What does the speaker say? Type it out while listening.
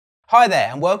Hi there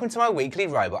and welcome to my weekly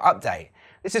robot update.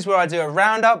 This is where I do a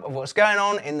roundup of what's going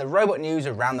on in the robot news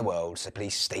around the world, so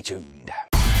please stay tuned.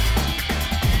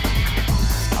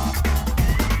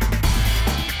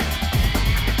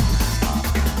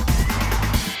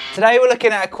 Today we're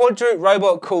looking at a quadrupedal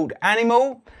robot called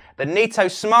ANYmal, the Neato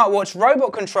smartwatch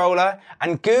robot controller,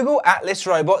 and Google Atlas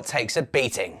robot takes a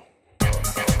beating.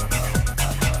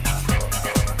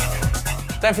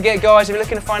 Don't forget guys, if you're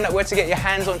looking to find out where to get your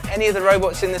hands on any of the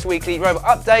robots in this weekly robot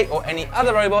update or any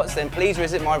other robots, then please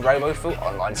visit my RoboFull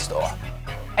online store.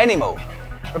 ANYmal,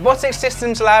 Robotic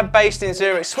Systems Lab based in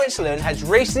Zürich Switzerland, has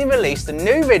recently released a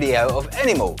new video of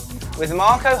ANYmal with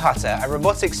Marco Hutter at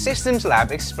Robotic Systems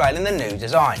Lab explaining the new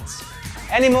designs.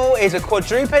 ANYmal is a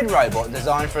quadruped robot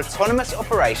designed for autonomous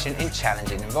operation in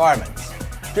challenging environments.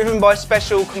 Driven by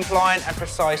special, compliant and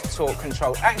precise torque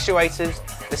control actuators,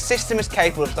 the system is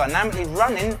capable of dynamically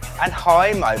running and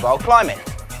high mobile climbing.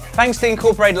 Thanks to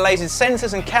incorporated laser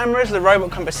sensors and cameras, the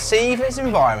robot can perceive its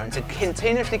environment to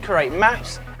continuously create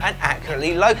maps and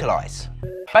accurately localize.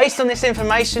 Based on this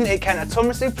information, it can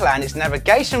autonomously plan its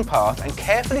navigation path and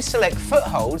carefully select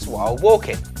footholds while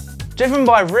walking. Driven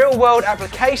by real-world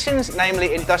applications,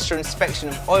 namely industrial inspection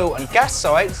of oil and gas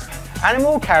sites,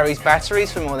 ANYmal carries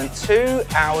batteries for more than 2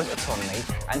 hours autonomy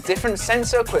and different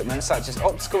sensor equipment such as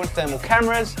optical and thermal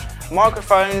cameras,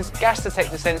 microphones, gas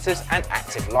detector sensors and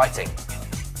active lighting.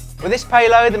 With this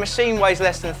payload, the machine weighs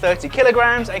less than 30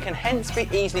 kilograms and can hence be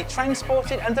easily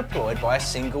transported and deployed by a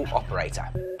single operator.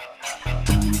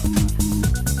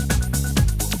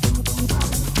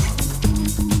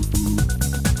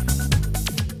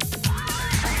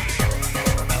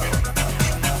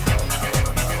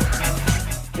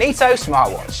 Neato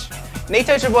smartwatch.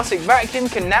 Neato's robotic vacuum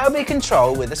can now be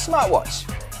controlled with a smartwatch,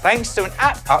 thanks to an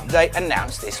app update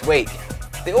announced this week.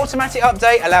 The automatic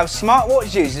update allows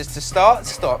smartwatch users to start,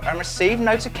 stop and receive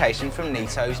notification from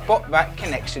Neato's BotVac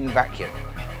connection vacuum,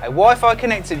 a Wi-Fi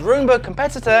connected Roomba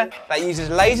competitor that uses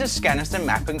laser scanners to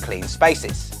map and clean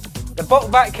spaces. The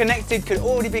BotVac connected could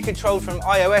already be controlled from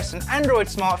iOS and Android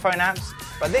smartphone apps,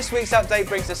 but this week's update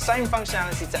brings the same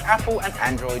functionality to Apple and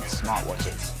Android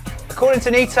smartwatches. According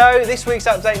to Neato, this week's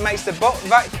update makes the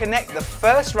BotVac Connect the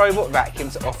first robot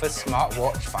vacuum to offer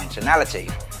smartwatch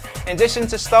functionality. In addition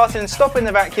to starting and stopping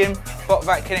the vacuum,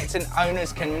 BotVac Connect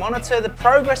owners can monitor the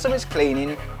progress of its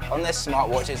cleaning on their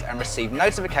smartwatches and receive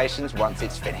notifications once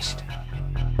it's finished.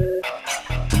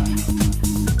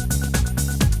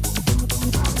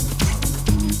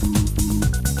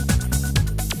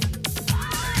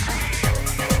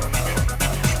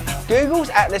 Google's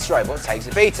Atlas robot takes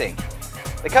a beating.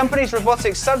 The company's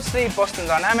robotics subsidiary Boston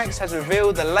Dynamics has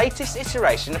revealed the latest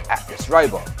iteration of Atlas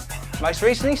robot, most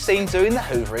recently seen doing the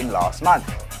hoovering last month.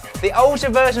 The older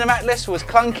version of Atlas was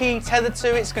clunky, tethered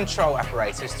to its control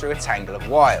apparatus through a tangle of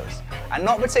wires, and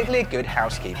not particularly a good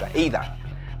housekeeper either.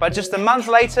 But just a month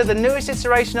later, the newest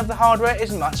iteration of the hardware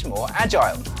is much more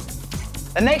agile.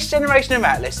 The next generation of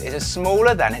Atlas is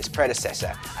smaller than its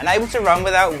predecessor and able to run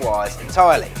without wires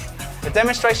entirely. The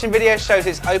demonstration video shows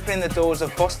it's opening the doors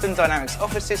of Boston Dynamics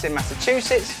offices in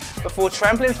Massachusetts before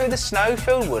trampling through the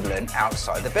snow-filled woodland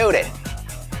outside the building.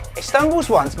 It stumbles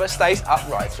once but stays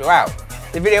upright throughout.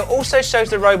 The video also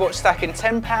shows the robot stacking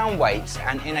 10-pound weights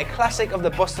and, in a classic of the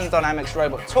Boston Dynamics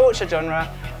robot torture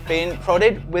genre, being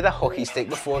prodded with a hockey stick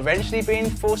before eventually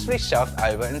being forcefully shoved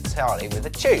over entirely with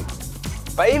a tube.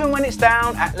 But even when it's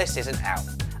down, Atlas isn't out,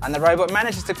 and the robot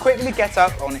manages to quickly get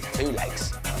up on its 2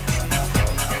 legs.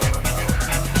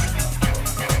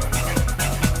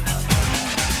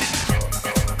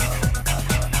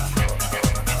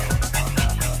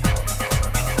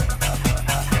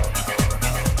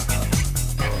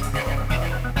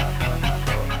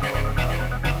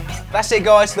 That's it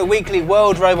guys for the weekly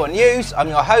World Robot News. I'm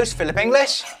your host, Philip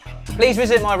English. Please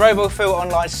visit my RoboFull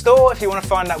online store if you want to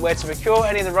find out where to procure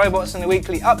any of the robots in the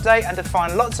weekly update and to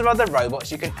find lots of other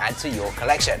robots you can add to your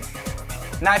collection.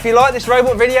 Now if you like this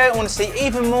robot video and want to see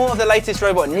even more of the latest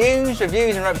robot news,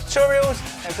 reviews and robot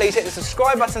tutorials, then please hit the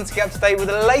subscribe button to get up to date with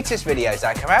the latest videos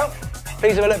that come out.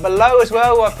 Please have a look below as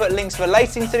well where I put links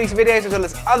relating to these videos as well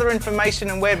as other information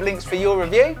and web links for your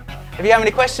review. If you have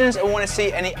any questions or want to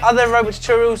see any other robot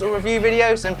tutorials or review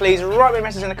videos, then please write me a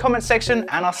message in the comments section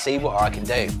and I'll see what I can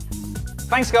do.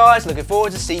 Thanks guys, looking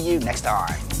forward to see you next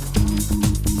time.